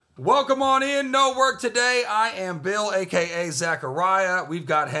Welcome on in. No work today. I am Bill, a.k.a. Zachariah. We've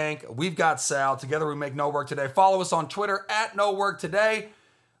got Hank. We've got Sal. Together we make No Work Today. Follow us on Twitter at No Work Today.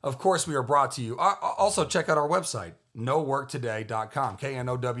 Of course, we are brought to you. Also, check out our website, nowworktoday.com,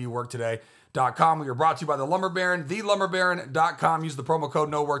 K-N-O-W worktoday.com. We are brought to you by The Lumber Baron, thelumberbaron.com. Use the promo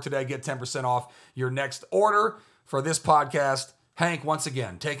code No Work Today. Get 10% off your next order for this podcast. Hank, once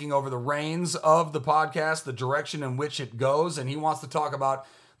again, taking over the reins of the podcast, the direction in which it goes, and he wants to talk about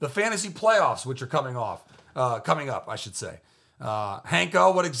the fantasy playoffs, which are coming up, I should say.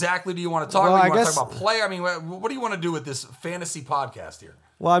 Hanko, what exactly do you want to talk about? You want to talk about play? I mean, what do you want to do with this fantasy podcast here?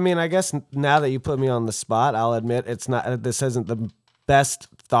 Well, I mean, I guess now that you put me on the spot, I'll admit this isn't the best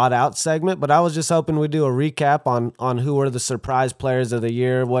thought out segment, but I was just hoping we'd do a recap on who were the surprise players of the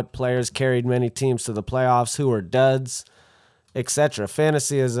year, what players carried many teams to the playoffs, who were duds, etc.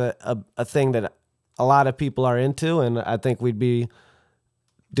 Fantasy is a thing that a lot of people are into, and I think we'd be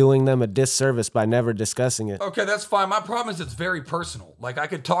doing them a disservice by never discussing it. Okay, that's fine. My problem is it's very personal. Like, I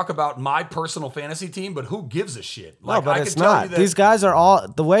could talk about my personal fantasy team, but who gives a shit? Like, no, but it's not. These guys are all,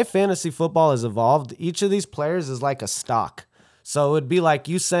 the way fantasy football has evolved, each of these players is like a stock. So it would be like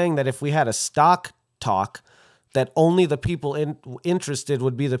you saying that if we had a stock talk, that only the people interested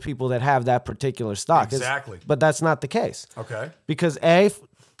would be the people that have that particular stock. Exactly. But that's not the case. Okay. Because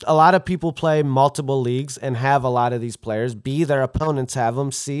a lot of people play multiple leagues and have a lot of these players. B, their opponents have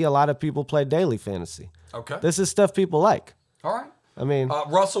them. C, a lot of people play daily fantasy. Okay. This is stuff people like. All right. I mean,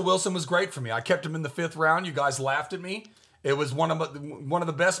 Russell Wilson was great for me. I kept him in the 5th round. You guys laughed at me. It was one of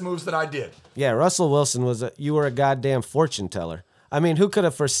the best moves that I did. Yeah, Russell Wilson you were a goddamn fortune teller. I mean, who could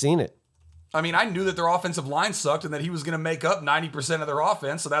have foreseen it? I mean, I knew that their offensive line sucked and that he was going to make up 90% of their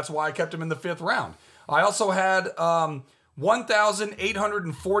offense, so that's why I kept him in the 5th round. I also had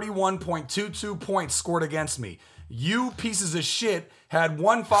 1,841.22 points scored against me. You pieces of shit had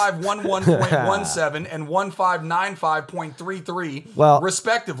 1,511.17 and 1,595.33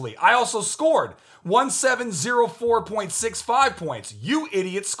 respectively. I also scored 1,704.65 points. You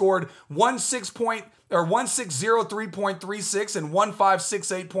idiots scored 1,603.36 and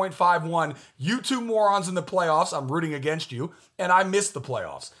 1,568.51. You two morons in the playoffs. I'm rooting against you, and I missed the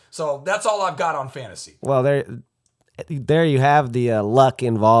playoffs. So that's all I've got on fantasy. Well, there you have the luck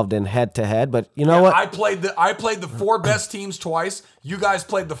involved in head-to-head, but you know what? I played the 4 best teams twice. You guys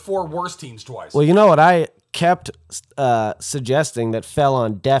played the 4 worst teams twice. Well, you know what I kept suggesting that fell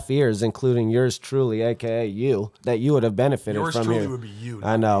on deaf ears, including yours truly, a.k.a. you, that you would have benefited yours from truly here. Would be you.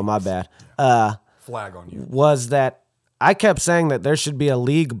 I know, my bad. Flag on you. Was that I kept saying that there should be a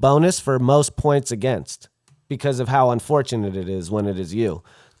league bonus for most points against because of how unfortunate it is when it is you.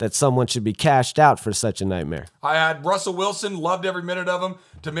 That someone should be cashed out for such a nightmare. I had Russell Wilson, loved every minute of him.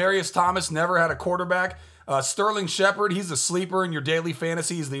 Demaryius Thomas, never had a quarterback. Sterling Shepard, he's a sleeper in your daily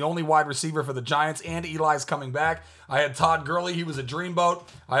fantasy. He's the only wide receiver for the Giants, and Eli's coming back. I had Todd Gurley, he was a dreamboat.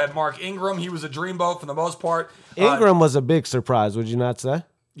 I had Mark Ingram, he was a dreamboat for the most part. Ingram was a big surprise, would you not say?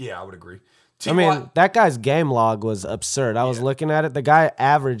 Yeah, I would agree. I mean, that guy's game log was absurd. I was looking at it. The guy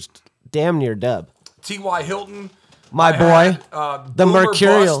averaged damn near dub. T.Y. Hilton. My boy, the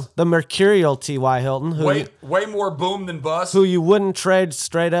mercurial T.Y. Hilton, who way more boom than bust, who you wouldn't trade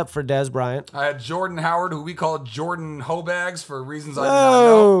straight up for Dez Bryant. I had Jordan Howard, who we call Jordan Hobags for reasons I did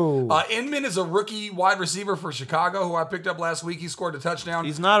not know. Inman is a rookie wide receiver for Chicago, who I picked up last week. He scored a touchdown.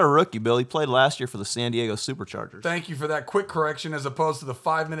 He's not a rookie, Bill. He played last year for the San Diego Superchargers. Thank you for that quick correction, as opposed to the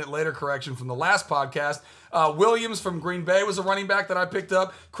 5-minute later correction from the last podcast. Williams from Green Bay was a running back that I picked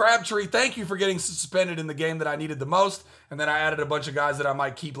up. Crabtree, thank you for getting suspended in the game that I needed the most. And then I added a bunch of guys that I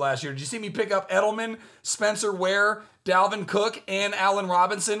might keep last year. Did you see me pick up Edelman, Spencer Ware, Dalvin Cook, and Allen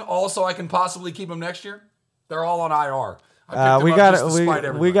Robinson, all so I can possibly keep them next year? They're all on IR. We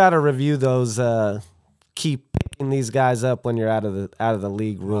got to review those. Keep picking these guys up when you're out of the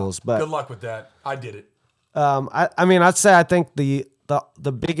league rules. But good luck with that. I did it. I mean, I'd say I think the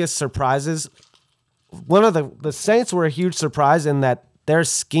biggest surprises. One of the Saints were a huge surprise in that their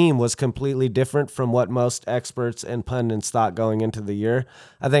scheme was completely different from what most experts and pundits thought going into the year.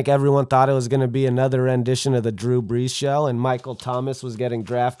 I think everyone thought it was going to be another rendition of the Drew Brees show, and Michael Thomas was getting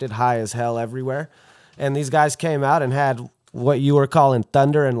drafted high as hell everywhere. And these guys came out and had what you were calling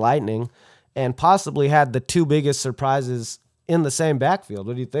thunder and lightning, and possibly had the 2 biggest surprises in the same backfield.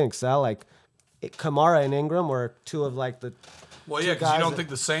 What do you think, Sal? Like Kamara and Ingram were 2 of like the... Well, yeah, because you don't think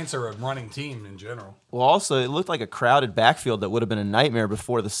the Saints are a running team in general. Well, also, it looked like a crowded backfield that would have been a nightmare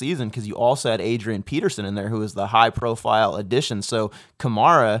before the season because you also had Adrian Peterson in there, who was the high-profile addition. So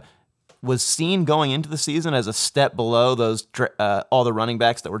Kamara was seen going into the season as a step below those all the running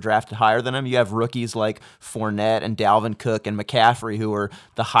backs that were drafted higher than him. You have rookies like Fournette and Dalvin Cook and McCaffrey, who were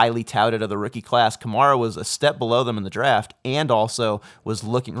the highly touted of the rookie class. Kamara was a step below them in the draft and also was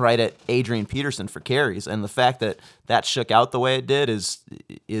looking right at Adrian Peterson for carries. And the fact that that shook out the way it did is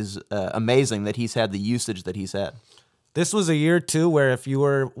amazing that he's had the usage that he's had. This was a year, too, where if you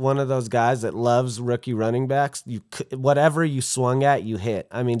were one of those guys that loves rookie running backs, whatever you swung at, you hit.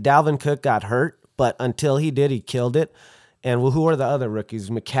 I mean, Dalvin Cook got hurt, but until he did, he killed it. And who are the other rookies?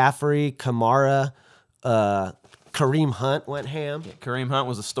 McCaffrey, Kamara, Kareem Hunt went ham. Yeah, Kareem Hunt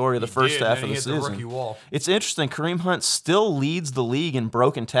was the story of the first half of the season. Rookie wall. It's interesting. Kareem Hunt still leads the league in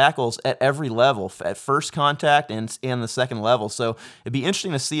broken tackles at every level, at first contact and the second level. So it'd be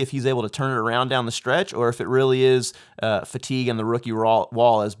interesting to see if he's able to turn it around down the stretch or if it really is fatigue and the rookie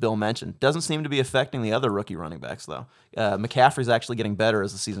wall, as Bill mentioned. Doesn't seem to be affecting the other rookie running backs, though. McCaffrey's actually getting better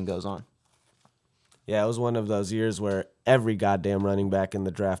as the season goes on. Yeah, it was one of those years where every goddamn running back in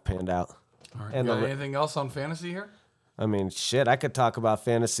the draft panned out. All right, got anything else on fantasy here? I mean, shit, I could talk about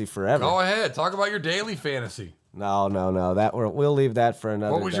fantasy forever. Go ahead. Talk about your daily fantasy. No. We'll leave that for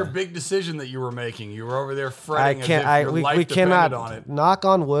another What was day. your big decision that you were making? You were over there fretting we cannot, on it. knock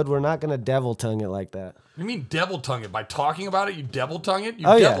on wood, we're not going to devil tongue it like that. You mean devil tongue it? By talking about it, you devil tongue it? You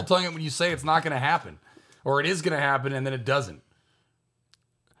Oh, devil yeah. tongue it when you say it's not going to happen. Or it is going to happen and then it doesn't.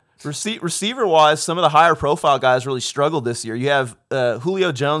 Receiver-wise, some of the higher-profile guys really struggled this year. You have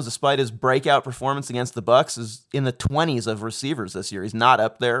Julio Jones, despite his breakout performance against the Bucs, is in the 20s of receivers this year. He's not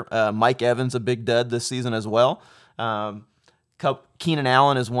up there. Mike Evans, a big dud this season as well. Keenan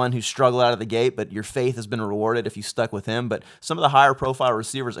Allen is one who struggled out of the gate, but your faith has been rewarded if you stuck with him. But some of the higher-profile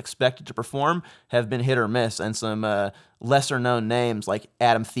receivers expected to perform have been hit or miss, and some lesser-known names like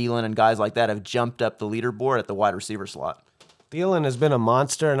Adam Thielen and guys like that have jumped up the leaderboard at the wide receiver slot. Thielen has been a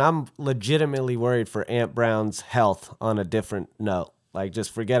monster, and I'm legitimately worried for Ant Brown's health on a different note. Like,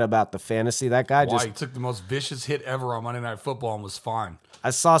 just forget about the fantasy. That guy He took the most vicious hit ever on Monday Night Football and was fine.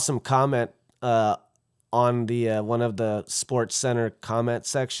 I saw some comment on the one of the Sports Center comment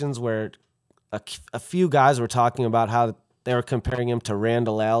sections where a few guys were talking about how they were comparing him to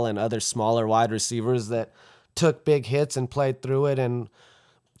Randall L. and other smaller wide receivers that took big hits and played through it. And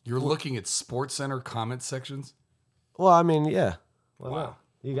you're looking at Sports Center comment sections? Well, I mean, yeah. Wow.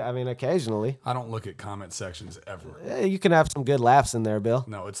 Occasionally. I don't look at comment sections ever. Yeah, you can have some good laughs in there, Bill.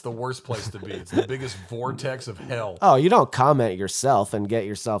 No, it's the worst place to be. It's the biggest vortex of hell. Oh, you don't comment yourself and get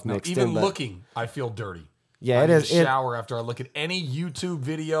yourself mixed even in. But looking, I feel dirty. Yeah, I it need is. to shower after I look at any YouTube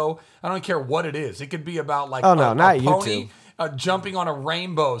video. I don't care what it is. It could be about like not a pony YouTube. Jumping on a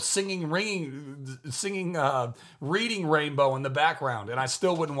rainbow, singing, reading Rainbow in the background, and I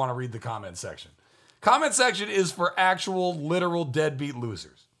still wouldn't want to read the comment section. Comment section is for actual, literal deadbeat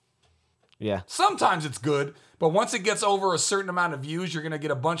losers. Yeah. Sometimes it's good, but once it gets over a certain amount of views, you're going to get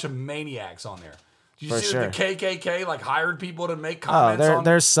a bunch of maniacs on there. Did you see that the KKK hired people to make comments on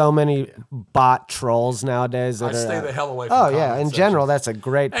there's so many bot trolls nowadays. That stay the hell away from in sections. general, that's a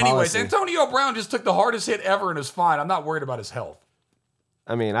great Anyways, policy. Antonio Brown just took the hardest hit ever and is fine. I'm not worried about his health.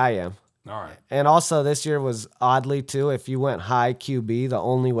 I mean, I am. All right. And also, this year was oddly, too, if you went high QB, the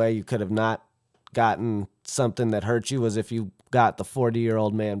only way you could have not gotten something that hurt you was if you got the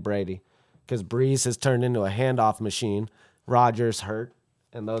 40-year-old man Brady, because Breeze has turned into a handoff machine. Rodgers hurt,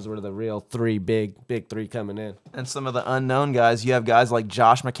 and those were the real big three coming in. And some of the unknown guys, you have guys like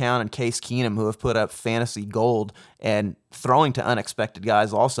Josh McCown and Case Keenum who have put up fantasy gold and throwing to unexpected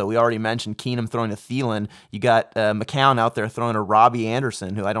guys also. We already mentioned Keenum throwing to Thielen. You got McCown out there throwing to Robbie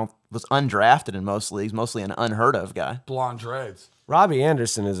Anderson, who was undrafted in most leagues, mostly an unheard of guy. Blonde dreads. Robbie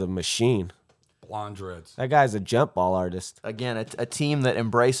Anderson is a machine. Blonde dreads. That guy's a jump ball artist. Again, a team that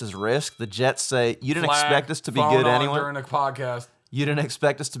embraces risk. The Jets say, you didn't expect us to be phone good on anyway. During a podcast. You didn't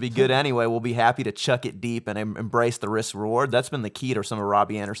expect us to be good anyway. We'll be happy to chuck it deep and embrace the risk reward. That's been the key to some of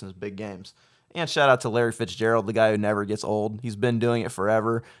Robbie Anderson's big games. And shout out to Larry Fitzgerald, the guy who never gets old. He's been doing it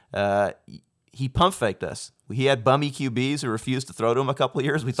forever. He pump faked us. He had bummy QBs who refused to throw to him a couple of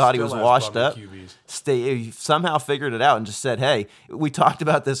years. We thought he was washed up. He somehow figured it out and just said, hey, we talked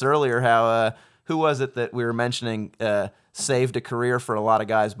about this earlier, how who was it that we were mentioning saved a career for a lot of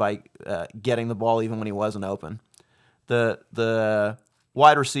guys by getting the ball even when he wasn't open? The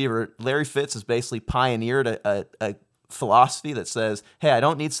wide receiver, Larry Fitz, has basically pioneered a philosophy that says, hey, I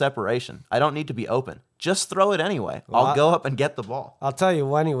don't need separation. I don't need to be open. Just throw it anyway. I'll go up and get the ball. I'll tell you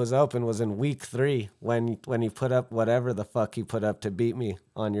when he was open was in week 3 when he put up whatever the fuck he put up to beat me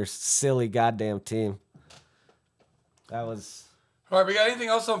on your silly goddamn team. That was... All right, we got anything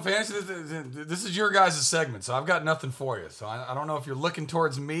else on fantasy? This is your guys' segment, so I've got nothing for you. So I don't know if you're looking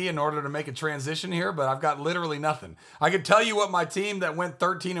towards me in order to make a transition here, but I've got literally nothing. I could tell you what my team that went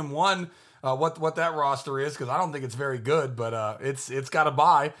 13-1, what that roster is, because I don't think it's very good, but it's got a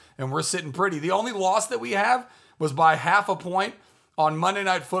bye, and we're sitting pretty. The only loss that we have was by 0.5 point on Monday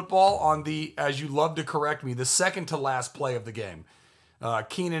Night Football on the, as you love to correct me, the second to last play of the game.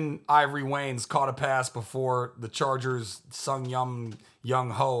 Keenan Ivory Waynes caught a pass before the Chargers' Sung Young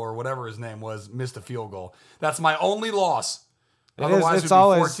Ho, or whatever his name was, missed a field goal. That's my only loss. Otherwise, we'd be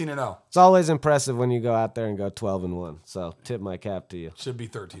 14-0. It's always impressive when you go out there and go 12-1. So tip my cap to you. Should be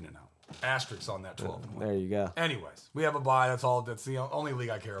 13-0. Asterisks on that 12-1. There you go. Anyways, we have a bye. That's all. That's the only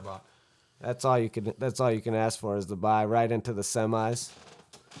league I care about. That's all you can ask for is the bye right into the semis.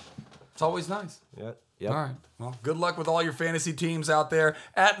 It's always nice. Yep. All right. Well, good luck with all your fantasy teams out there.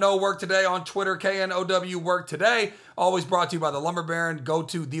 At No Work Today on Twitter, KNOW Work Today. Always brought to you by The Lumber Baron. Go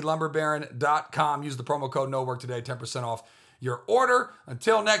to thelumberbaron.com. Use the promo code No Work Today, 10% off your order.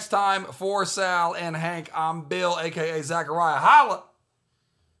 Until next time, for Sal and Hank, I'm Bill, a.k.a. Zachariah. Holla!